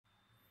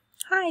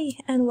Hi,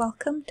 and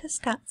welcome to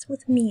Stats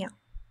with Mia.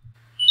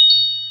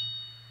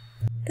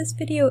 This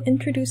video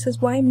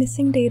introduces why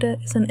missing data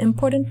is an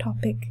important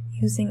topic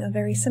using a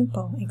very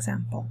simple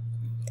example.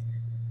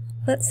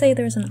 Let's say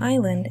there's an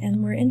island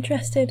and we're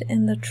interested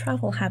in the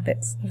travel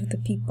habits of the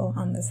people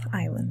on this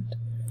island.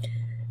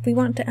 We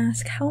want to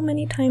ask how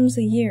many times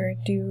a year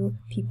do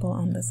people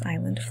on this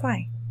island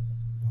fly.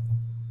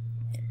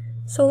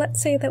 So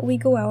let's say that we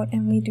go out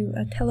and we do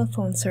a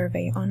telephone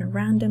survey on a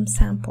random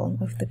sample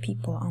of the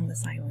people on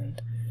this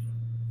island.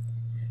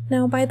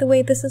 Now, by the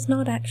way, this is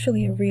not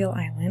actually a real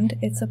island,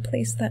 it's a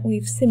place that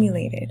we've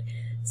simulated.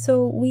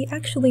 So we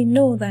actually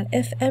know that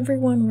if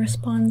everyone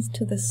responds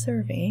to the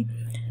survey,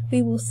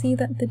 we will see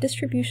that the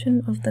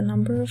distribution of the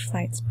number of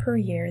flights per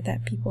year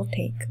that people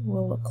take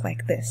will look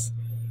like this.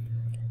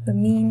 The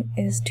mean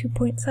is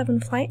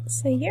 2.7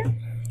 flights a year,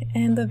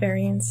 and the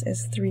variance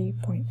is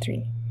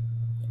 3.3.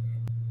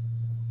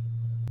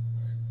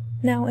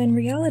 Now, in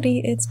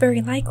reality, it's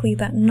very likely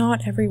that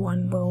not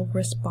everyone will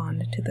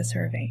respond to the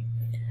survey.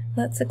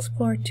 Let's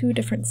explore two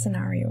different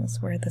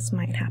scenarios where this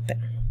might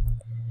happen.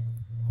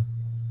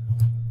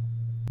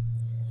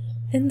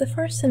 In the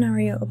first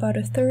scenario, about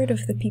a third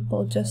of the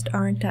people just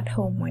aren't at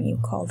home when you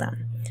call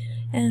them,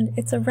 and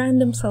it's a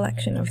random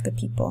selection of the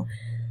people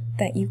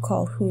that you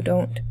call who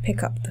don't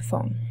pick up the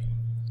phone.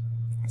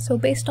 So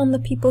based on the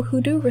people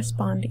who do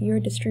respond, your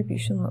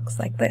distribution looks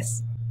like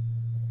this.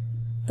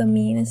 The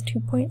mean is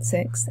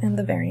 2.6 and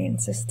the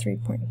variance is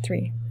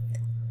 3.3.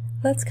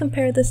 Let's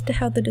compare this to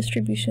how the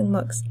distribution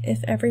looks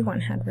if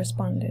everyone had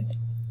responded.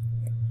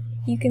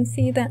 You can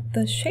see that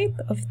the shape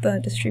of the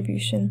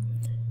distribution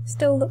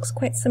still looks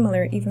quite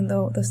similar even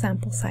though the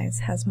sample size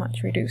has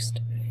much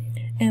reduced,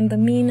 and the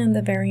mean and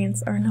the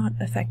variance are not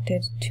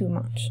affected too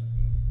much.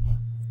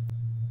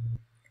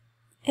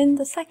 In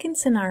the second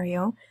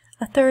scenario,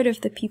 a third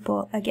of the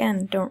people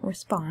again don't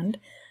respond,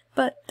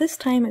 but this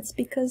time it's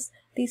because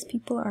these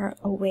people are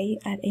away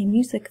at a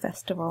music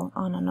festival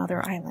on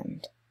another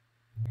island.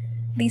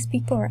 These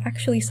people are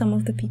actually some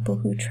of the people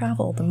who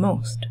travel the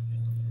most.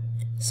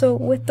 So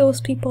with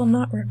those people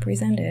not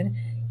represented,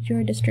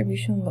 your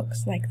distribution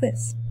looks like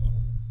this.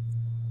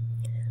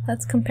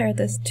 Let's compare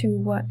this to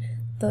what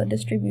the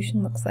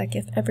distribution looks like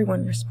if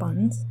everyone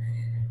responds.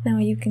 Now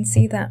you can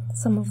see that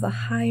some of the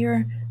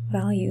higher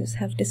values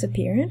have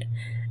disappeared,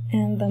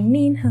 and the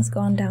mean has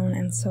gone down,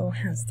 and so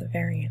has the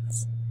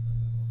variance.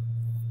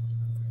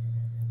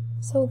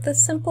 So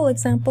this simple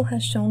example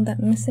has shown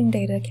that missing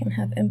data can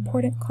have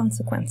important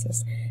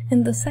consequences.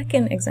 In the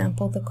second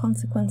example, the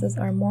consequences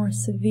are more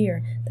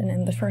severe than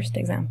in the first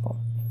example.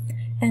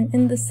 And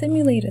in the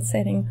simulated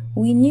setting,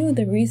 we knew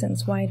the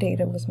reasons why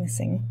data was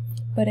missing,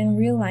 but in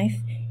real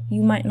life,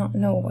 you might not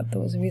know what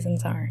those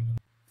reasons are.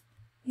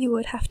 You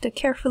would have to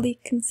carefully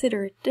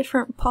consider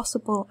different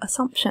possible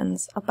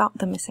assumptions about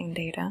the missing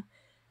data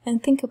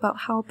and think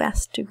about how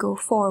best to go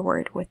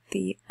forward with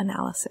the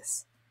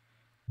analysis.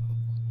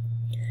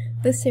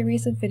 This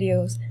series of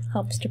videos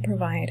helps to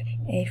provide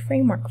a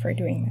framework for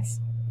doing this.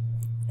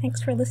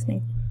 Thanks for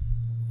listening.